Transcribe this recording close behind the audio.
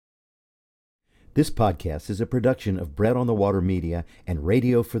This podcast is a production of Bread on the Water Media and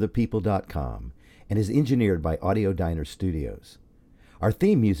RadioForThePeople.com and is engineered by Audio Diner Studios. Our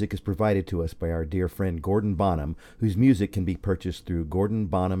theme music is provided to us by our dear friend Gordon Bonham, whose music can be purchased through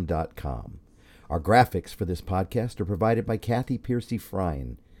GordonBonham.com. Our graphics for this podcast are provided by Kathy Piercy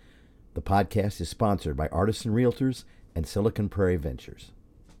Fryan. The podcast is sponsored by Artisan Realtors and Silicon Prairie Ventures.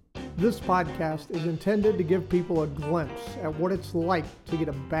 This podcast is intended to give people a glimpse at what it's like to get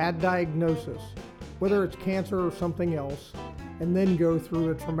a bad diagnosis, whether it's cancer or something else, and then go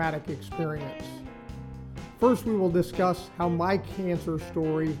through a traumatic experience. First, we will discuss how my cancer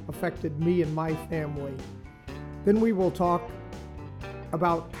story affected me and my family. Then we will talk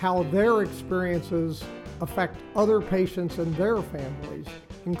about how their experiences affect other patients and their families,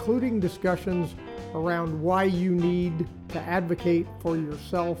 including discussions around why you need to advocate for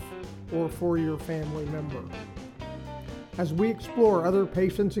yourself or for your family member. As we explore other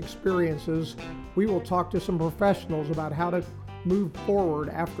patients' experiences, we will talk to some professionals about how to move forward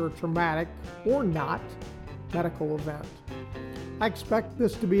after a traumatic or not medical event. I expect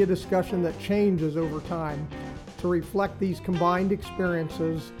this to be a discussion that changes over time to reflect these combined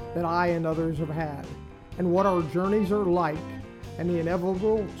experiences that I and others have had, and what our journeys are like, and the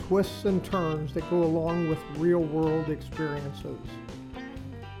inevitable twists and turns that go along with real-world experiences.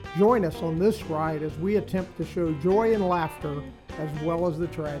 Join us on this ride as we attempt to show joy and laughter as well as the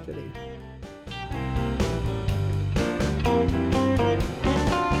tragedy.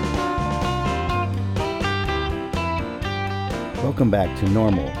 Welcome back to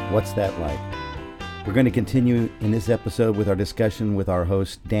Normal, What's That Like? We're going to continue in this episode with our discussion with our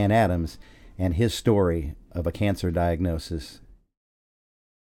host, Dan Adams, and his story of a cancer diagnosis.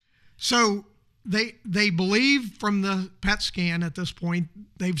 So they believe from the PET scan at this point,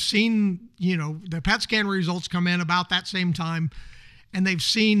 they've seen, the PET scan results come in about that same time, and they've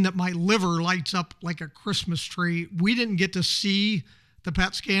seen that my liver lights up like a Christmas tree. We didn't get to see the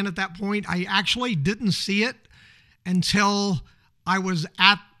PET scan at that point. I actually didn't see it until I was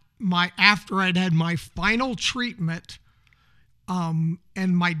after I'd had my final treatment, and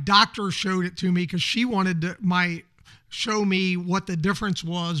my doctor showed it to me because she wanted to show me what the difference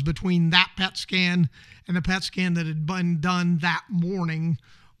was between that PET scan and the PET scan that had been done that morning,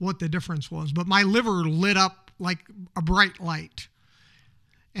 what the difference was. But my liver lit up like a bright light.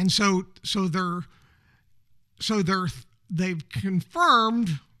 And they've confirmed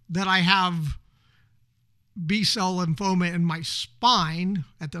that I have B-cell lymphoma in my spine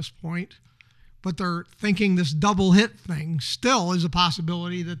at this point, but they're thinking this double hit thing still is a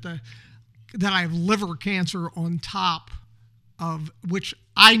possibility that I have liver cancer on top of, which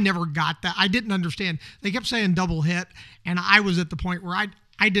I never got that. I didn't understand. They kept saying double hit, and I was at the point where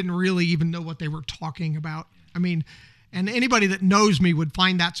I didn't really even know what they were talking about. I mean, and anybody that knows me would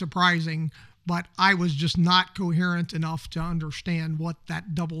find that surprising, but I was just not coherent enough to understand what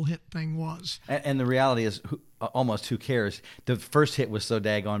that double hit thing was. And the reality is, almost who cares? The first hit was so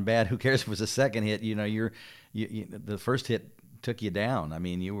daggone bad. Who cares if it was a second hit? The first hit took you down. I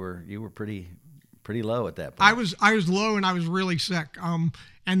mean, you were pretty low at that point. I was low, and I was really sick. And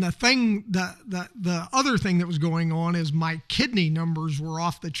the other thing that was going on is my kidney numbers were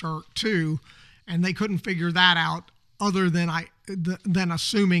off the chart too, and they couldn't figure that out other than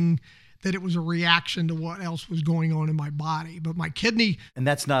assuming that it was a reaction to what else was going on in my body. But my kidney... And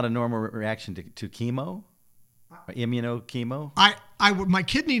that's not a normal reaction to chemo? Immunochemo? My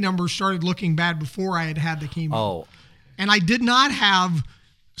kidney numbers started looking bad before I had the chemo. Oh. And I did not have...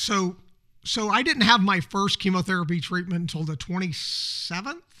 So I didn't have my first chemotherapy treatment until the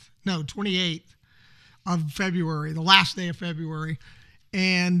 28th of February, the last day of February.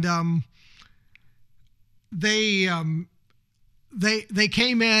 And they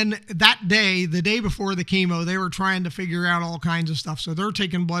came in that day, the day before the chemo. They were trying to figure out all kinds of stuff. So they're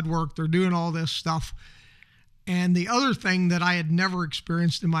taking blood work. They're doing all this stuff. And the other thing that I had never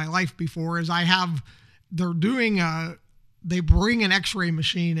experienced in my life before is they bring an x-ray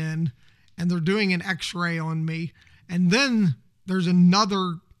machine in, and they're doing an x-ray on me. And then there's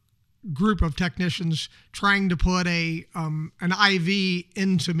another group of technicians trying to put an IV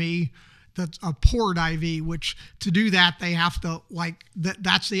into me. That's a port IV, which to do that, they have to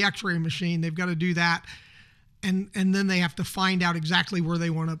that's the x-ray machine. They've got to do that. And then they have to find out exactly where they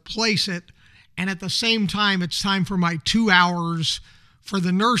want to place it. And at the same time, it's time for my 2 hours for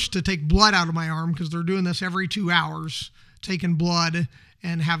the nurse to take blood out of my arm, because they're doing this every 2 hours, taking blood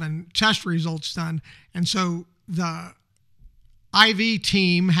and having test results done. And so the IV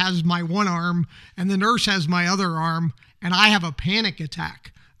team has my one arm and the nurse has my other arm, and I have a panic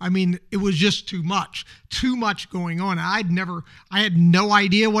attack. I mean, it was just too much going on. I had no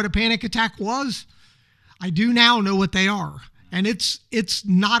idea what a panic attack was. I do now know what they are, and it's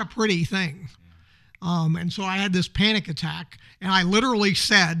not a pretty thing. And so I had this panic attack, and I literally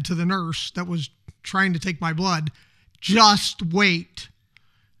said to the nurse that was trying to take my blood, just wait.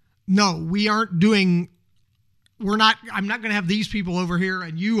 No, I'm not going to have these people over here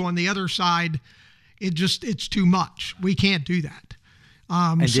and you on the other side. It's too much. We can't do that.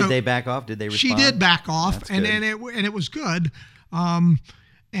 And did they back off? Did they respond? She did back off, That's and good. it was good.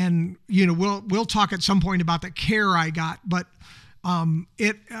 And we'll talk at some point about the care I got, but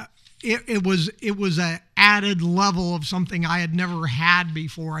it was a added level of something I had never had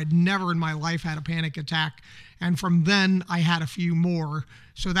before. I'd never in my life had a panic attack, and from then I had a few more,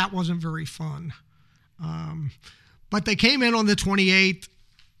 so that wasn't very fun. But they came in on the 28th.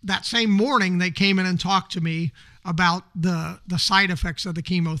 That same morning, they came in and talked to me about the side effects of the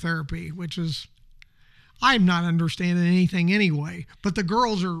chemotherapy, which is, I'm not understanding anything anyway. But the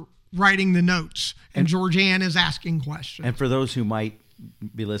girls are writing the notes, and Georgianne is asking questions. And for those who might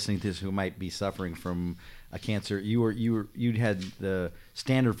be listening to this, who might be suffering from a cancer, you had the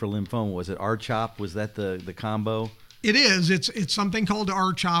standard for lymphoma. Was it R-CHOP? Was that the combo? It is. It's something called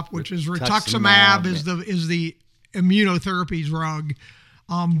R-CHOP, which is Rituximab, rituximab is the immunotherapy drug.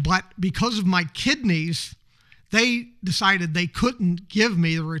 But because of my kidneys, they decided they couldn't give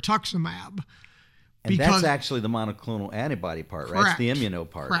me the rituximab. And that's actually the monoclonal antibody part, right? It's the immuno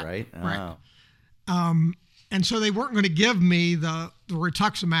part, right? Correct. And so they weren't going to give me the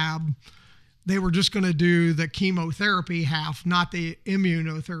rituximab. They were just going to do the chemotherapy half, not the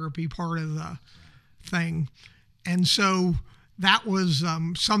immunotherapy part of the thing. And so that was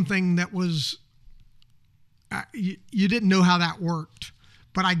something that was, you didn't know how that worked.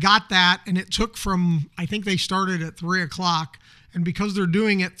 But I got that, and it took I think they started at 3 o'clock. And because they're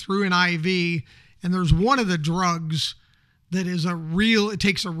doing it through an IV, and there's one of the drugs that is it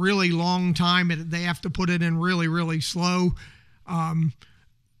takes a really long time. They have to put it in really, really slow.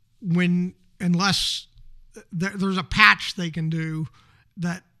 Unless there's a patch they can do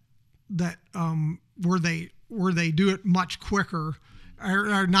that where they do it much quicker,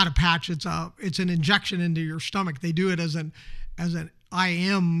 or not a patch. It's an injection into your stomach. They do it as an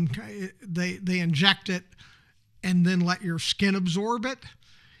IM. They inject it and then let your skin absorb it,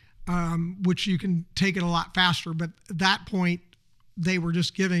 which you can take it a lot faster. But at that point, they were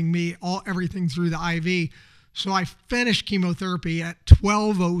just giving me everything through the IV. So I finished chemotherapy at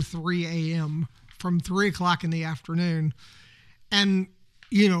 12:03 a.m. from 3 o'clock in the afternoon. And,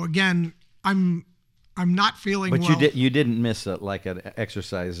 again, I'm not feeling well. But you didn't miss an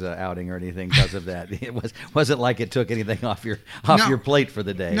exercise outing or anything because of that. It wasn't like it took anything off your plate for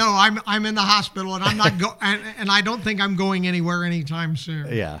the day. No, I'm in the hospital, and I'm not and I don't think I'm going anywhere anytime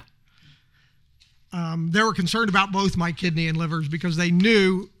soon. Yeah. They were concerned about both my kidney and livers because they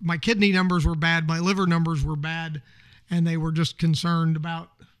knew my kidney numbers were bad, my liver numbers were bad, and they were just concerned about.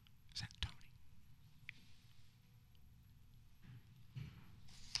 Is that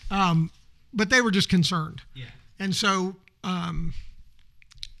Tony? But they were just concerned. Yeah. And so,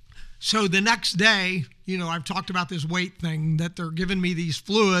 so the next day, I've talked about this weight thing, that they're giving me these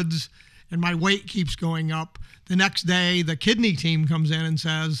fluids and my weight keeps going up. The next day, the kidney team comes in and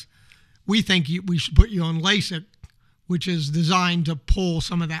says, we think we should put you on LASIK, which is designed to pull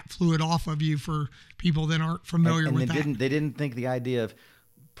some of that fluid off of you for people that aren't familiar with that. They didn't think the idea of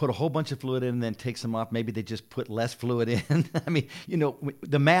put a whole bunch of fluid in and then take some off. Maybe they just put less fluid in. I mean,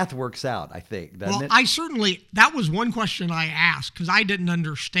 the math works out, I think, doesn't it? That was one question I asked because I didn't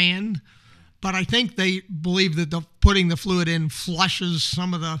understand, but I think they believe that putting the fluid in flushes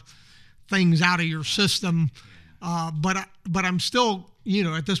some of the things out of your system. But I'm still,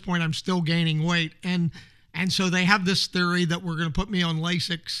 at this point, I'm still gaining weight. And so they have this theory that we're going to put me on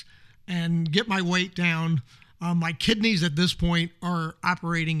LASIK and get my weight down. My kidneys at this point are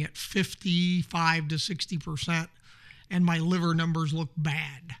operating at 55 to 60%, and my liver numbers look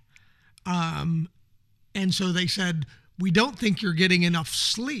bad. And so they said, we don't think you're getting enough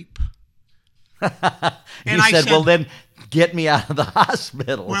sleep. And I said, well, then get me out of the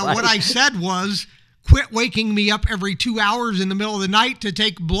hospital. Well, right? What I said was, quit waking me up every 2 hours in the middle of the night to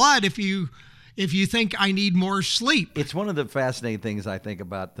take blood if you think I need more sleep. It's one of the fascinating things I think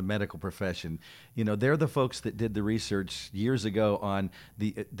about the medical profession. They're the folks that did the research years ago on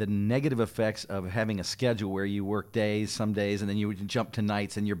the negative effects of having a schedule where you work days, some days, and then you would jump to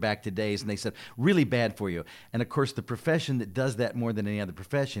nights and you're back to days. And they said, really bad for you. And of course, the profession that does that more than any other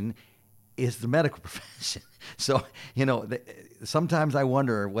profession is the medical profession. So, sometimes I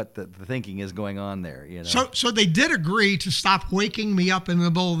wonder what the thinking is going on there, So they did agree to stop waking me up in the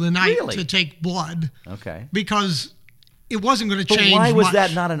middle of the night Really? to take blood. Okay. Because it wasn't going to change But why was much.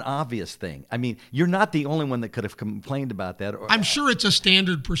 that not an obvious thing? I mean, you're not the only one that could have complained about that. I'm sure it's a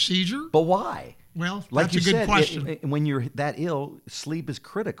standard procedure. But why? Well, Like that's you a good said, question. When you're that ill, sleep is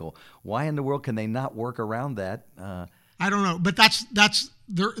critical. Why in the world can they not work around that? I don't know, but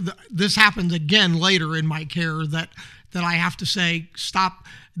this happens again later in my care that I have to say stop.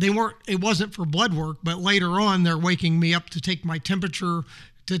 It wasn't for blood work, but later on they're waking me up to take my temperature,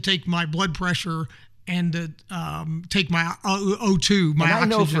 to take my blood pressure, and to take my O2, my and I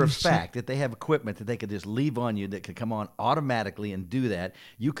know oxygen. for a fact that they have equipment that they could just leave on you that could come on automatically and do that.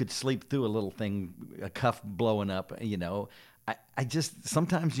 You could sleep through a little thing, a cuff blowing up. I just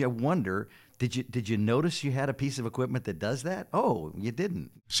sometimes you wonder. Did you notice you had a piece of equipment that does that? Oh, you didn't.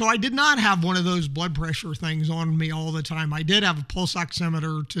 So I did not have one of those blood pressure things on me all the time. I did have a pulse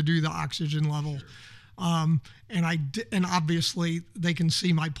oximeter to do the oxygen level. And obviously they can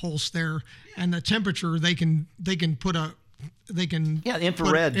see my pulse there, and the temperature they can put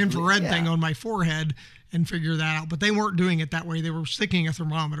infrared thing on my forehead and figure that out. But they weren't doing it that way. They were sticking a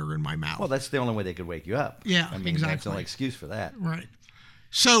thermometer in my mouth. Well, that's the only way they could wake you up. Yeah, I mean, exactly. That's the only excuse for that. Right.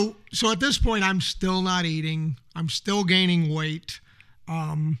 So at this point, I'm still not eating. I'm still gaining weight.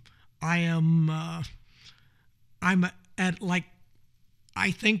 I'm at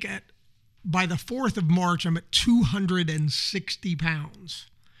by the 4th of March, I'm at 260 pounds.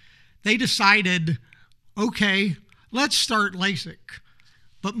 They decided, okay, let's start LASIK.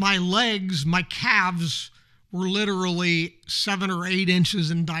 But my legs, my calves were literally 7 or 8 inches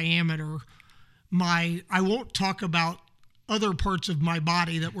in diameter. I won't talk about other parts of my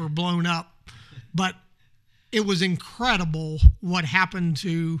body that were blown up, but it was incredible what happened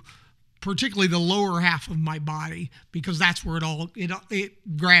to particularly the lower half of my body, because that's where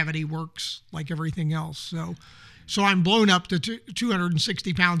gravity works like everything else. So I'm blown up to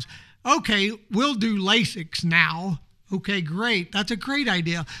 260 pounds. Okay, we'll do LASIKs now. Okay, great. That's a great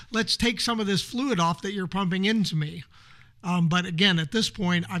idea. Let's take some of this fluid off that you're pumping into me. But again, at this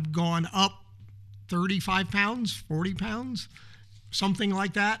point, I've gone up 35 pounds, 40 pounds, something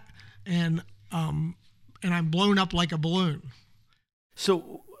like that. And I'm blown up like a balloon.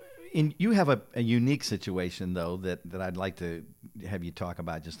 So you have a unique situation, though, that I'd like to have you talk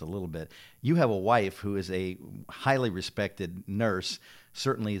about just a little bit. You have a wife who is a highly respected nurse,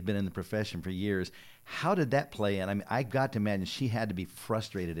 certainly has been in the profession for years. How did that play in? I mean, I got to imagine she had to be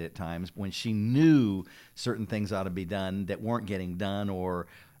frustrated at times when she knew certain things ought to be done that weren't getting done, or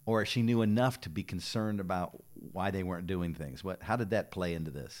she knew enough to be concerned about why they weren't doing things. How did that play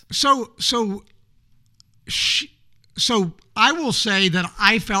into this? So I will say that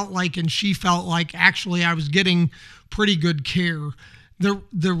I felt like, and she felt like, actually I was getting pretty good care.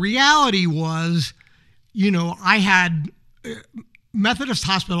 The reality was, I had Methodist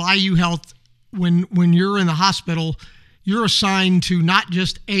Hospital, IU Health. When you're in the hospital, you're assigned to not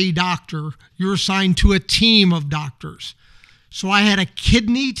just a doctor, you're assigned to a team of doctors. So I had a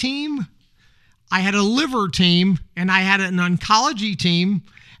kidney team, I had a liver team, and I had an oncology team,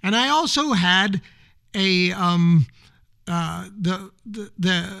 and I also had the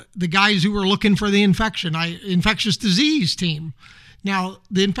guys who were looking for the infectious disease team. Now,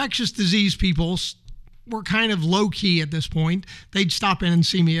 the infectious disease people were kind of low key at this point. They'd stop in and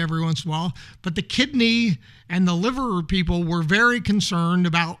see me every once in a while, but the kidney and the liver people were very concerned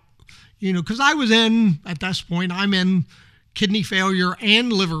about, because I was at this point, I'm in kidney failure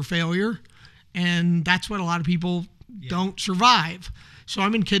and liver failure, and that's what a lot of people don't survive. So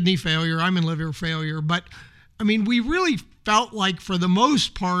I'm in kidney failure, I'm in liver failure, but I mean, we really felt like for the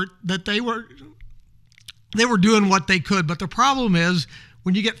most part that they were doing what they could. But the problem is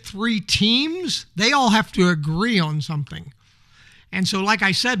when you get 3 teams, they all have to agree on something. And so, like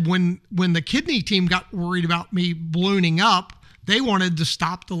I said, when the kidney team got worried about me ballooning up, they wanted to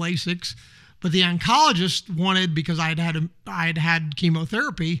stop the LASIKs. But the oncologist wanted, because I had had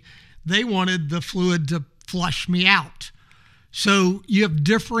chemotherapy, they wanted the fluid to flush me out. So you have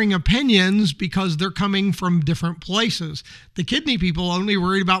differing opinions because they're coming from different places. The kidney people only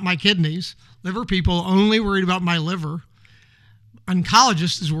worried about my kidneys. Liver people only worried about my liver.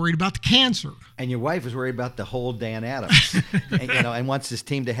 Oncologist is worried about the cancer. And your wife is worried about the whole Dan Adams, and wants this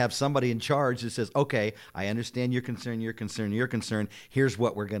team to have somebody in charge that says, okay, I understand your concern. Here's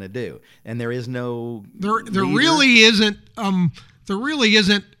what we're going to do. And there is no There really isn't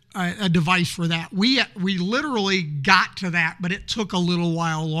a device for that. We literally got to that, but it took a little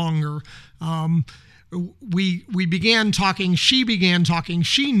while longer. We began talking. She began talking.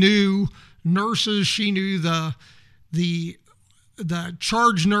 She knew nurses. She knew the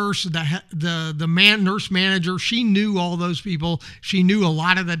charge nurse, the nurse manager. She knew all those people. She knew a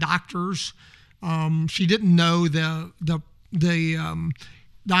lot of the doctors. She didn't know the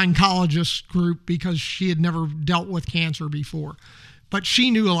oncologist group because she had never dealt with cancer before, but she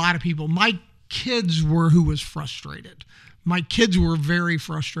knew a lot of people. My kids were who was frustrated. My kids were very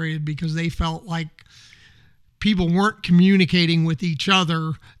frustrated because they felt like people weren't communicating with each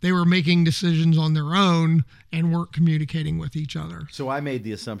other. They were making decisions on their own and weren't communicating with each other. So I made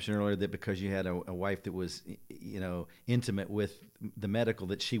the assumption earlier that because you had a wife that was, intimate with the medical,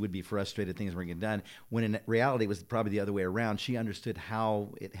 that she would be frustrated things weren't getting done. When in reality it was probably the other way around. She understood how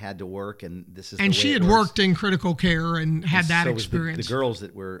it had to work, and this is the way she had it works. Worked in critical care and had that experience. The girls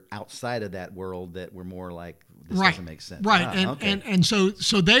that were outside of that world that were more like, this right. doesn't make sense. Right, okay. and so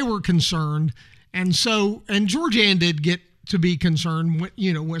they were concerned. And Georgianne did get to be concerned,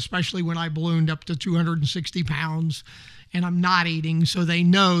 especially when I ballooned up to 260 pounds and I'm not eating. So they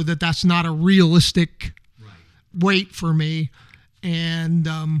know that that's not a realistic weight for me. And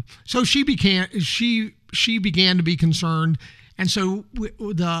so she began to be concerned. And so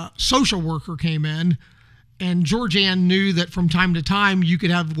the social worker came in, and Georgianne knew that from time to time you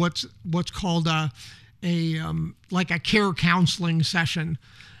could have what's called a care counseling session.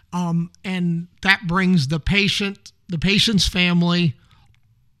 And that brings the patient's family,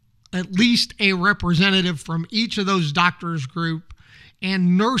 at least a representative from each of those doctors group,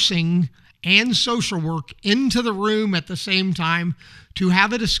 and nursing and social work into the room at the same time to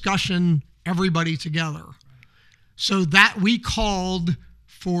have a discussion, everybody together. So that we called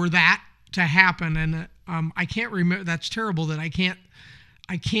for that to happen. And I can't remember, that's terrible that I can't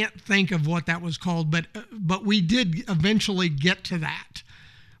think of what that was called, but we did eventually get to that.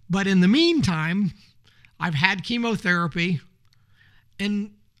 But in the meantime, I've had chemotherapy,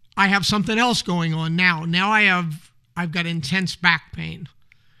 and I have something else going on now. Now I've got intense back pain,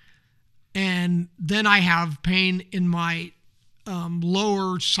 and then I have pain in my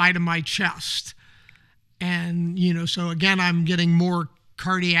lower side of my chest, and so again I'm getting more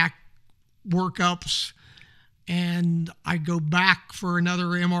cardiac workups, and I go back for another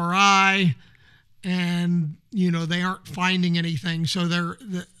MRI. And they aren't finding anything, so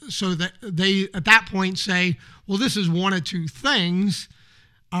they at that point say, well, this is one of two things.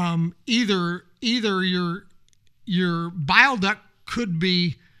 Either your bile duct could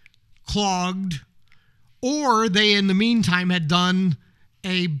be clogged, or they in the meantime had done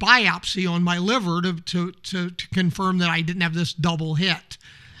a biopsy on my liver to confirm that I didn't have this double hit,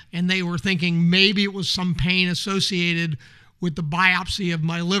 and they were thinking maybe it was some pain associated with the biopsy of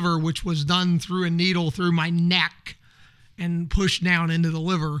my liver, which was done through a needle through my neck and pushed down into the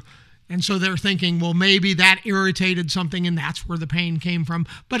liver. And so they're thinking, well, maybe that irritated something and that's where the pain came from.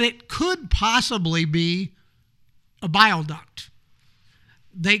 But it could possibly be a bile duct.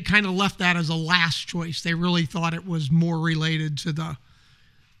 They kind of left that as a last choice. They really thought it was more related to the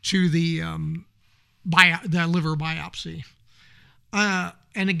liver biopsy. And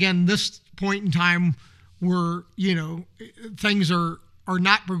again, this point in time, where things are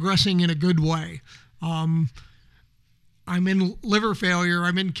not progressing in a good way. I'm in liver failure,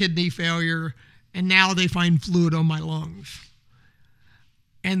 I'm in kidney failure, and now they find fluid on my lungs.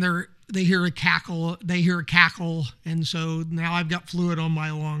 And they hear a cackle, and so now I've got fluid on my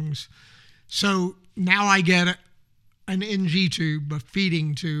lungs. So now I get an NG tube, a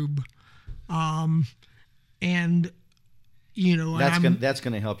feeding tube, and that's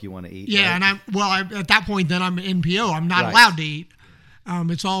going to help you want to eat. Yeah, right? And at that point, then I'm NPO. I'm not right. allowed to eat.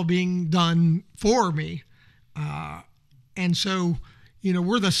 It's all being done for me. And so,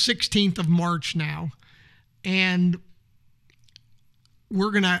 we're the 16th of March now, and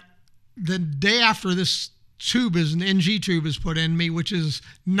the day after this an NG tube is put in me, which is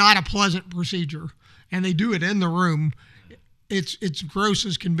not a pleasant procedure, and they do it in the room. It's gross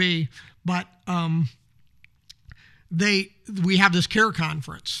as can be, but we have this care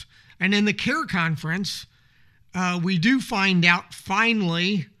conference, and in the care conference, we do find out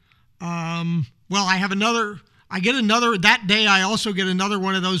finally. That day I also get another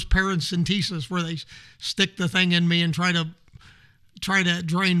one of those paracentesis where they stick the thing in me and try to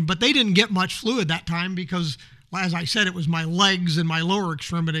drain, but they didn't get much fluid that time because, as I said, it was my legs and my lower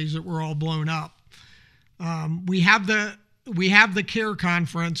extremities that were all blown up. We have the care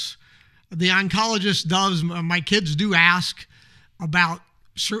conference. The oncologist does, my kids do ask about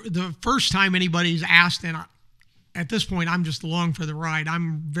the first time anybody's asked, and at this point I'm just along for the ride.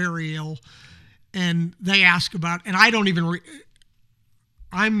 I'm very ill, and they ask about, and I don't even,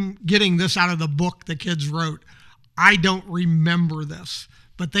 I'm getting this out of the book the kids wrote. I don't remember this,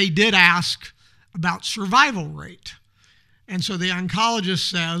 but they did ask about survival rate. And so the oncologist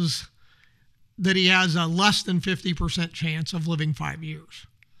says that he has a less than 50% chance of living 5 years,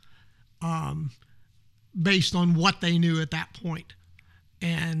 based on what they knew at that point.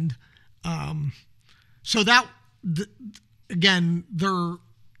 And so that, again,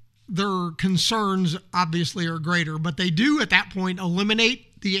 their concerns obviously are greater, but they do at that point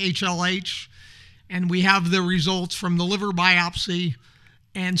eliminate the HLH, and we have the results from the liver biopsy.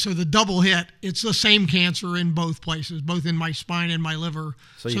 And so the double hit, it's the same cancer in both places, both in my spine and my liver.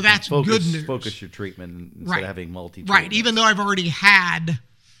 So that's good news. Focus your treatment instead of having multi-treatments. Right, even though I've already had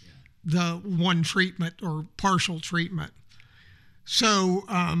the one treatment or partial treatment. So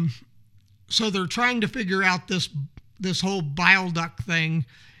so they're trying to figure out this whole bile duct thing,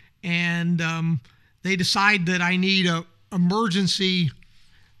 and they decide that I need a emergency.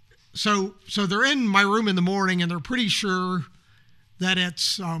 So they're in my room in the morning, and they're pretty sure that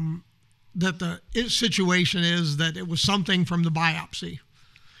it's that the situation is that it was something from the biopsy.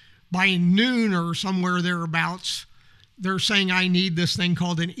 By noon or somewhere thereabouts, they're saying I need this thing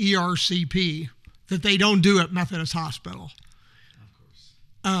called an ERCP that they don't do at Methodist Hospital.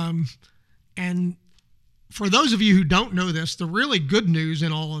 Of course. And for those of you who don't know this, the really good news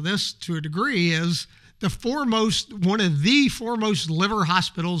in all of this, to a degree, is one of the foremost liver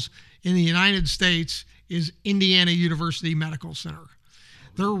hospitals in the United States is Indiana University Medical Center.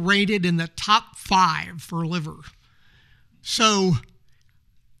 They're rated in the top 5 for liver. So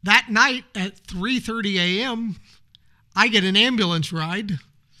that night at 3:30 a.m., I get an ambulance ride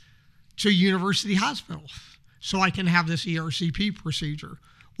to University Hospital so I can have this ERCP procedure,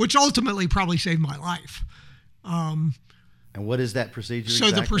 which ultimately probably saved my life. And what is that procedure exactly?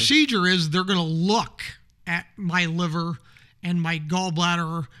 So the procedure is they're going to look at my liver and my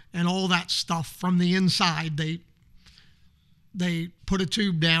gallbladder and all that stuff from the inside. They put a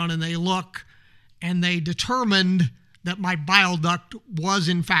tube down and they look, and they determined that my bile duct was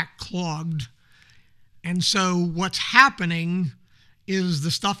in fact clogged. And so what's happening is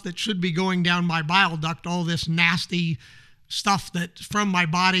the stuff that should be going down my bile duct, all this nasty stuff that's from my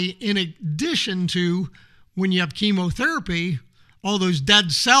body, in addition to when you have chemotherapy, all those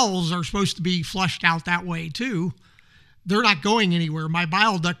dead cells are supposed to be flushed out that way too. They're not going anywhere. My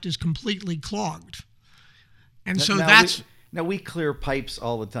bile duct is completely clogged. And so Now we clear pipes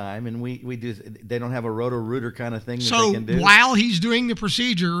all the time, and we do. They don't have a Roto-Rooter kind of thing that so they can do. So while he's doing the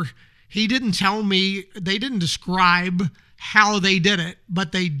procedure, he didn't tell me. They didn't describe how they did it,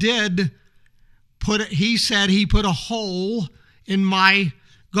 but they did put it. He said he put a hole in my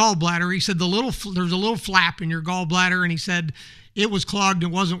gallbladder. He said there's a little flap in your gallbladder, and he said it was clogged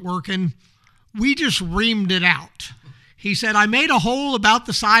and wasn't working. We just reamed it out. He said I made a hole about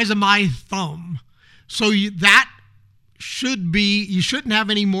the size of my thumb, so that you shouldn't have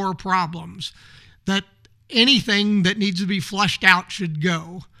any more problems, that anything that needs to be flushed out should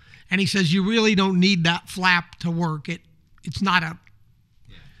go. And he says you really don't need that flap to work. It's not a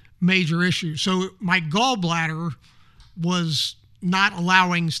major issue. So my gallbladder was not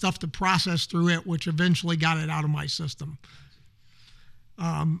allowing stuff to process through it, which eventually got it out of my system.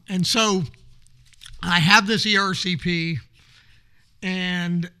 And so I have this ERCP,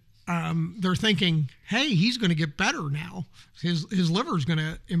 and they're thinking, hey, he's going to get better now. His liver's going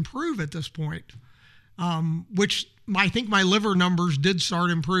to improve at this point, which I think my liver numbers did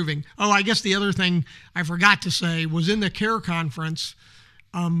start improving. Oh, I guess the other thing I forgot to say was in the CARE conference,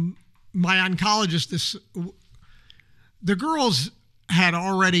 my oncologist, the girls had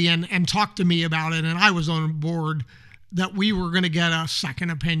already and talked to me about it, and I was on board that we were going to get a second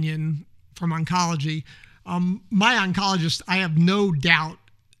opinion from oncology. My oncologist, I have no doubt,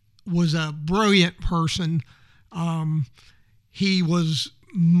 was a brilliant person. He was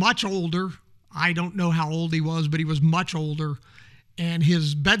much older. I don't know how old he was, but he was much older, and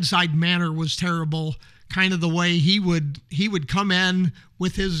his bedside manner was terrible. Kind of the way he would come in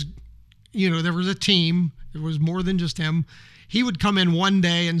with his, there was a team. There was more than just him. He would come in one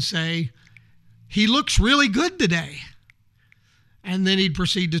day and say, he looks really good today. And then he'd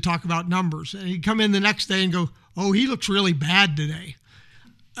proceed to talk about numbers. And he'd come in the next day and go, oh, he looks really bad today.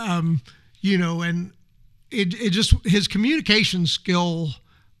 And it just, his communication skill,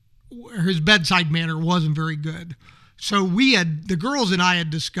 his bedside manner wasn't very good. So the girls and I had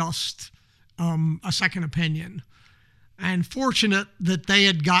discussed a second opinion, and fortunate that they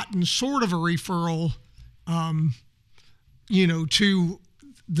had gotten sort of a referral, to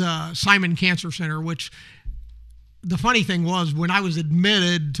the Simon Cancer Center, which the funny thing was, when I was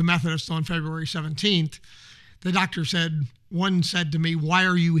admitted to Methodist on February 17th, the doctor said to me, why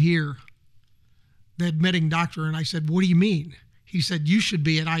are you here? The admitting doctor. And I said, what do you mean? He said, you should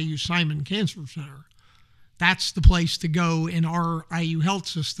be at IU Simon Cancer Center. That's the place to go in our IU health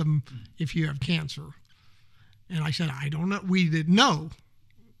system if you have cancer. And I said, I don't know. We didn't know.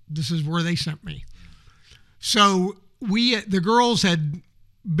 This is where they sent me. So the girls had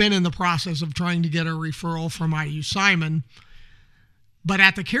been in the process of trying to get a referral from IU Simon. But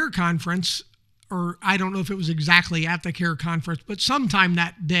at the CARE conference, or I don't know if it was exactly at the CARE conference, but sometime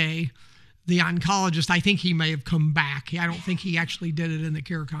that day, the oncologist, I think he may have come back. I don't think he actually did it in the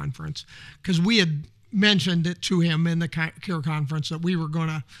CARE conference, because we had mentioned it to him in the CARE conference that we were going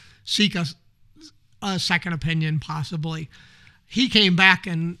to seek a second opinion possibly. He came back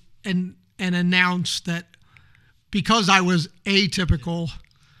and announced that because I was atypical.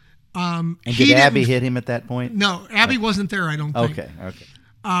 And did Abby hit him at that point? No, Abby wasn't there, I don't think.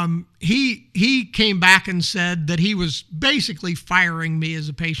 Okay. He came back and said that he was basically firing me as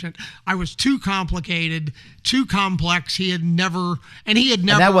a patient. I was too complicated, too complex. He had never. And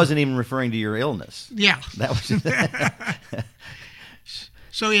that wasn't even referring to your illness. Yeah. That was.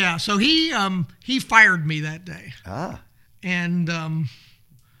 So he fired me that day. And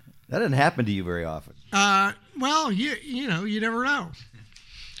that didn't happen to you very often. Well, you never know.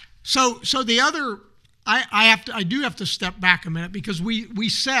 So the other, I do have to step back a minute, because we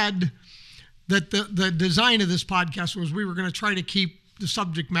said that the design of this podcast was we were going to try to keep the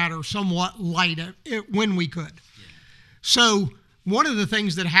subject matter somewhat light when we could. Yeah. So one of the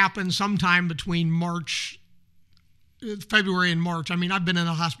things that happened sometime between February and March, I mean, I've been in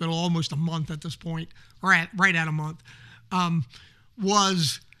the hospital almost a month at this point, or right at a month,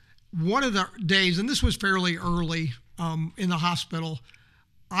 was one of the days, and this was fairly early in the hospital.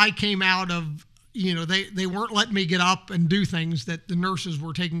 I came out of, they weren't letting me get up and do things, that the nurses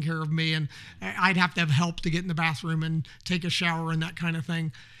were taking care of me, and I'd have to have help to get in the bathroom and take a shower and that kind of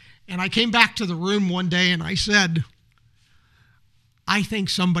thing. And I came back to the room one day and I said, I think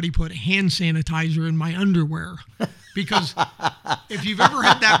somebody put hand sanitizer in my underwear. Because if you've ever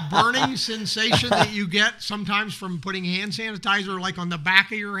had that burning sensation that you get sometimes from putting hand sanitizer like on the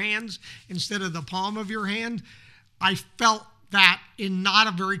back of your hands instead of the palm of your hand, I felt that in not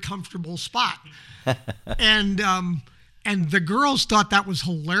a very comfortable spot. And the girls thought that was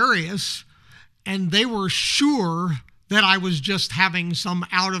hilarious, and they were sure that I was just having some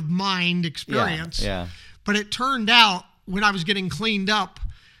out of mind experience. Yeah. But it turned out when I was getting cleaned up,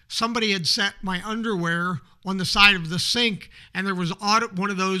 somebody had set my underwear on the side of the sink, and there was one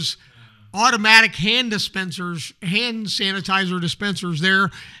of those automatic hand sanitizer dispensers there,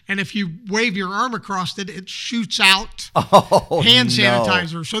 and if you wave your arm across it, it shoots out hand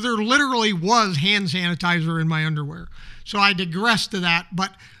sanitizer. No. So there literally was hand sanitizer in my underwear. So I digressed to that,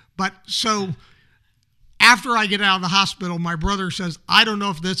 but so after I get out of the hospital, my brother says, I don't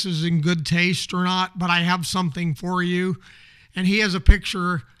know if this is in good taste or not, but I have something for you. And he has a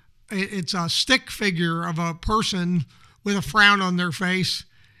picture. It's a stick figure of a person with a frown on their face.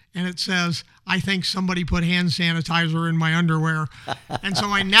 And it says, I think somebody put hand sanitizer in my underwear. And so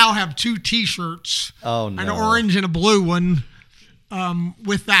I now have two T-shirts, an orange and a blue one,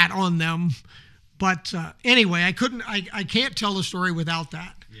 with that on them. But anyway, I can't tell the story without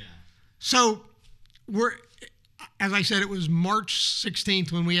that. Yeah. So as I said, it was March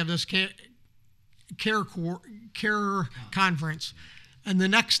 16th when we have this care conference. And the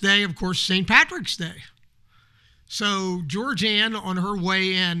next day, of course, St. Patrick's Day. So Georgianne, on her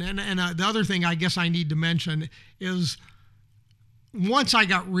way in, and the other thing I guess I need to mention is once I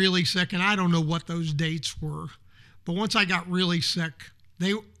got really sick, and I don't know what those dates were, but once I got really sick,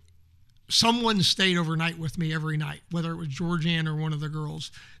 someone stayed overnight with me every night, whether it was Georgianne or one of the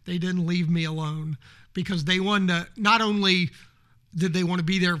girls. They didn't leave me alone because they wanted to, not only did they want to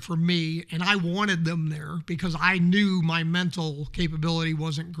be there for me, and I wanted them there because I knew my mental capability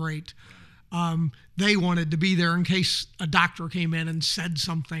wasn't great. They wanted to be there in case a doctor came in and said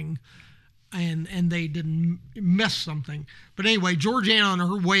something and they didn't miss something. But anyway, Georgianne on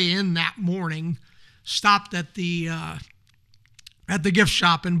her way in that morning stopped at the gift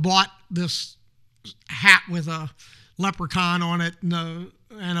shop and bought this hat with a leprechaun on it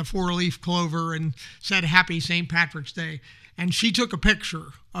and a four-leaf clover and said, Happy St. Patrick's Day. And she took a picture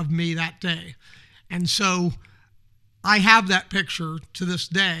of me that day. And so I have that picture to this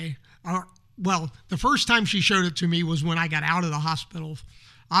day. Well, the first time she showed it to me was when I got out of the hospital.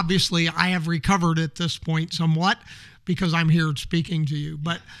 Obviously, I have recovered at this point somewhat because I'm here speaking to you.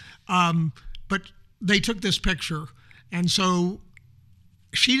 But they took this picture. And so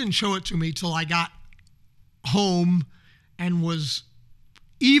she didn't show it to me till I got home and was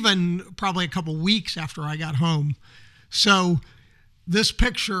even probably a couple weeks after I got home. So this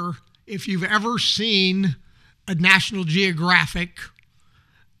picture, if you've ever seen a National Geographic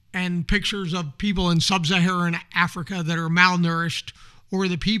and pictures of people in sub-Saharan Africa that are malnourished, or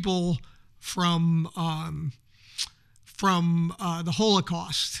the people from the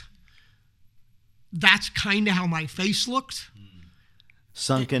Holocaust. That's kind of how my face looked.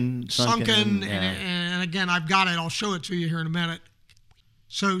 Sunken. And again, I've got it. I'll show it to you here in a minute.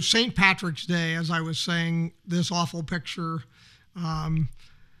 So St. Patrick's Day, as I was saying, this awful picture.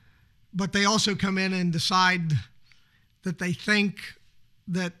 But they also come in and decide that they think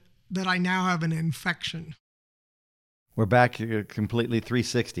that I now have an infection. We're back completely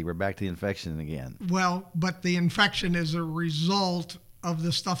 360. We're back to the infection again. Well, but the infection is a result of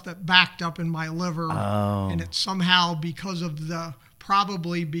the stuff that backed up in my liver. Oh. And it's somehow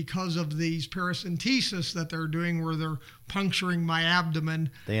probably because of these paracentesis that they're doing, where they're puncturing my abdomen.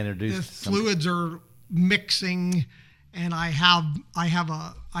 They introduced the fluids are mixing, and I have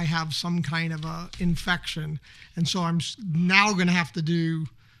some kind of a infection, and so I'm now going to have to do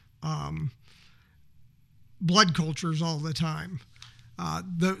blood cultures all the time.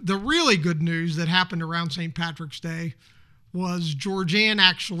 The really good news that happened around St. Patrick's Day was Georgianne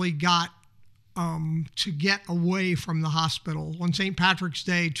actually got to get away from the hospital. On St. Patrick's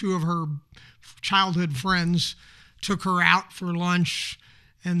Day, two of her childhood friends took her out for lunch,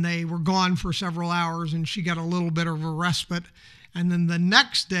 and they were gone for several hours, and she got a little bit of a respite. And then the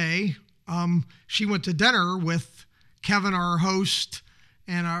next day, she went to dinner with Kevin, our host,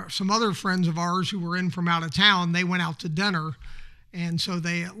 and some other friends of ours who were in from out of town. They went out to dinner, and so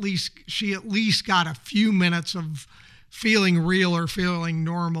she at least got a few minutes of feeling real or feeling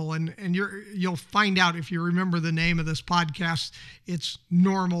normal. And you'll find out if you remember the name of this podcast. It's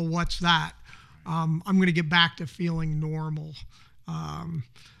Normal, What's That? I'm going to get back to feeling normal.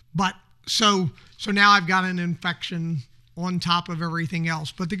 But so now I've got an infection on top of everything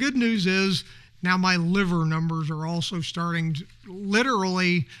else. But the good news is now my liver numbers are also starting to,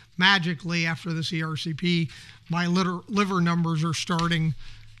 literally, magically, after the CRCP, my liver numbers are starting,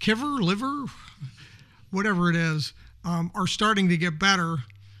 liver, whatever it is, are starting to get better.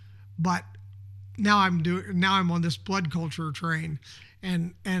 But now I'm on this blood culture train,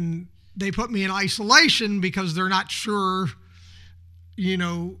 and they put me in isolation because they're not sure, they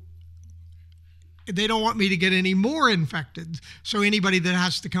don't want me to get any more infected. So anybody that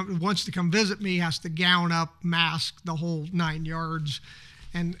wants to come visit me has to gown up, mask, the whole 9 yards.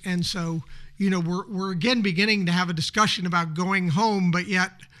 And so, we're again beginning to have a discussion about going home, but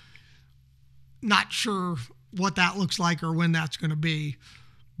yet not sure what that looks like or when that's going to be.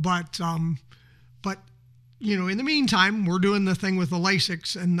 But in the meantime, we're doing the thing with the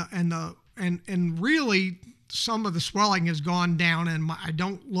Lasix, and really some of the swelling has gone down, and I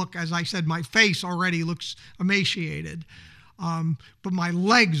don't look, as I said, my face already looks emaciated, but my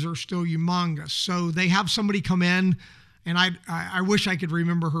legs are still humongous. So they have somebody come in, and I wish I could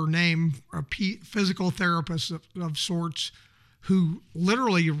remember her name, a physical therapist of sorts, who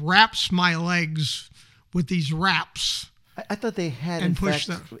literally wraps my legs with these wraps. I thought they had, and in fact,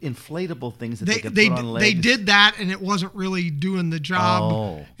 inflatable things that they could put on legs. They did that, and it wasn't really doing the job.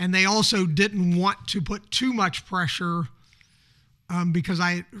 Oh. And they also didn't want to put too much pressure because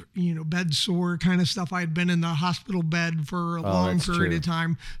bed sore kind of stuff. I had been in the hospital bed for a long period of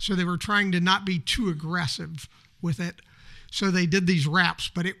time. So they were trying to not be too aggressive with it. So they did these wraps,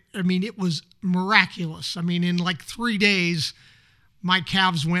 but it was miraculous. In like 3 days, my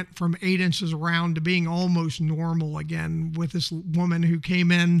calves went from 8 inches around to being almost normal again, with this woman who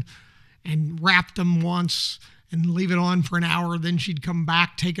came in and wrapped them once and leave it on for an hour. Then she'd come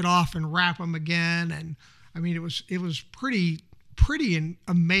back, take it off, and wrap them again. And it was pretty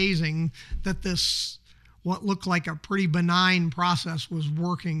amazing that this, what looked like a pretty benign process, was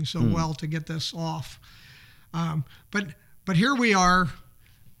working so well to get this off. But here we are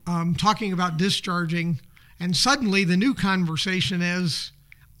talking about discharging. And suddenly the new conversation is,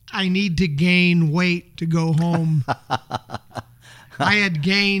 I need to gain weight to go home. I had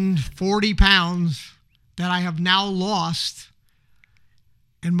gained 40 pounds that I have now lost.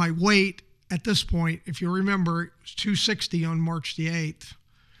 And my weight at this point, if you remember, it was 260 on March the 8th.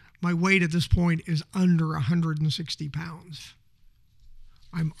 My weight at this point is under 160 pounds.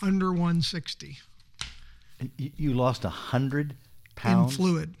 I'm under 160. And you lost 100 pounds? In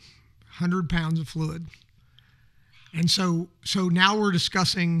fluid, 100 pounds of fluid. And so now we're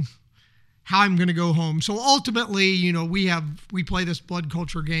discussing how I'm going to go home. So ultimately, we play this blood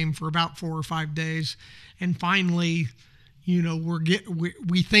culture game for about 4 or 5 days, and finally,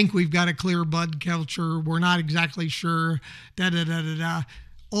 we think we've got a clear blood culture. We're not exactly sure.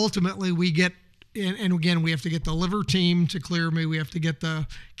 Ultimately, we get and again, we have to get the liver team to clear me. We have to get the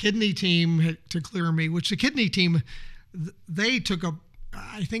kidney team to clear me, which the kidney team, they took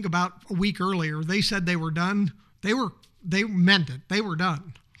I think about a week earlier, they said they were done. They meant it. They were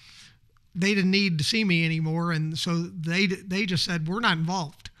done. They didn't need to see me anymore. And so they just said, we're not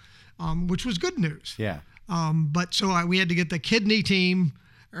involved, which was good news. Yeah. But so we had to get the kidney team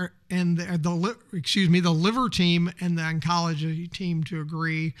and the liver team and the oncology team to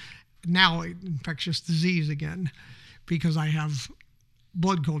agree. Now infectious disease again, because I have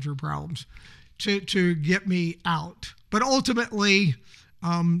blood culture problems, to get me out. But ultimately,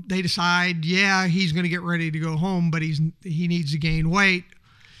 they decide, he's going to get ready to go home, but he needs to gain weight.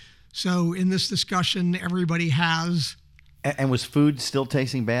 So in this discussion, everybody has. And was food still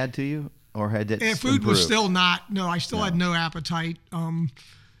tasting bad to you, or had it food improved? Was still not. No, I still had no appetite.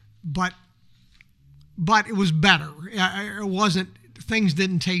 But it was better. It wasn't. Things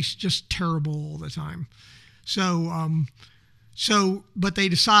didn't taste just terrible all the time. But they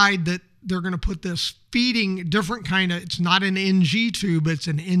decide that they're going to put this feeding different kind of, it's not an NG tube, it's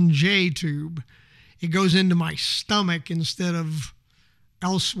an NJ tube. It goes into my stomach instead of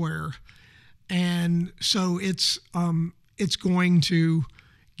elsewhere. And so it's going to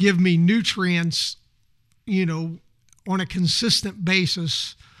give me nutrients, on a consistent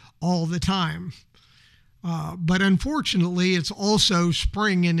basis all the time. But unfortunately, it's also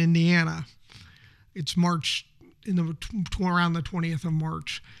spring in Indiana. It's March, around the 20th of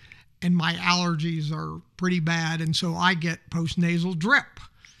March, and my allergies are pretty bad, and so I get postnasal drip.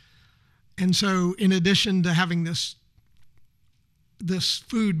 And so in addition to having this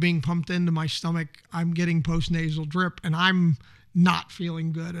food being pumped into my stomach, I'm getting postnasal drip, and I'm not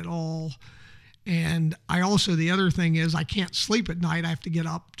feeling good at all. And the other thing is I can't sleep at night. I have to get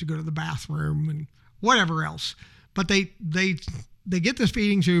up to go to the bathroom and whatever else. But they get this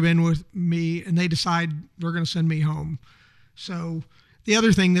feeding tube in with me, and they decide they're going to send me home. So the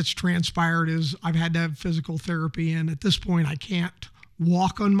other thing that's transpired is I've had to have physical therapy, and at this point I can't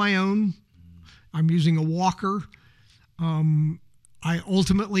walk on my own. I'm using a walker. I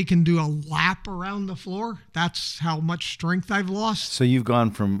ultimately can do a lap around the floor. That's how much strength I've lost. So you've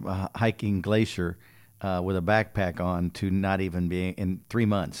gone from hiking Glacier with a backpack on to not even being, in 3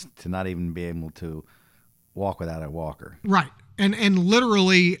 months, to not even be able to walk without a walker. Right. And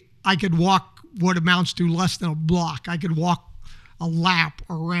literally I could walk what amounts to less than a block. I could walk a lap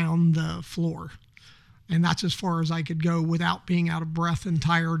around the floor. And that's as far as I could go without being out of breath and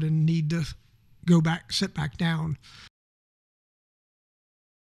tired and need to sit back down.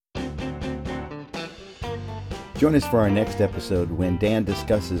 Join us for our next episode when Dan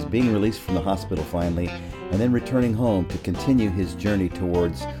discusses being released from the hospital finally and then returning home to continue his journey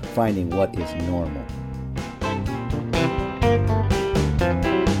towards finding what is normal.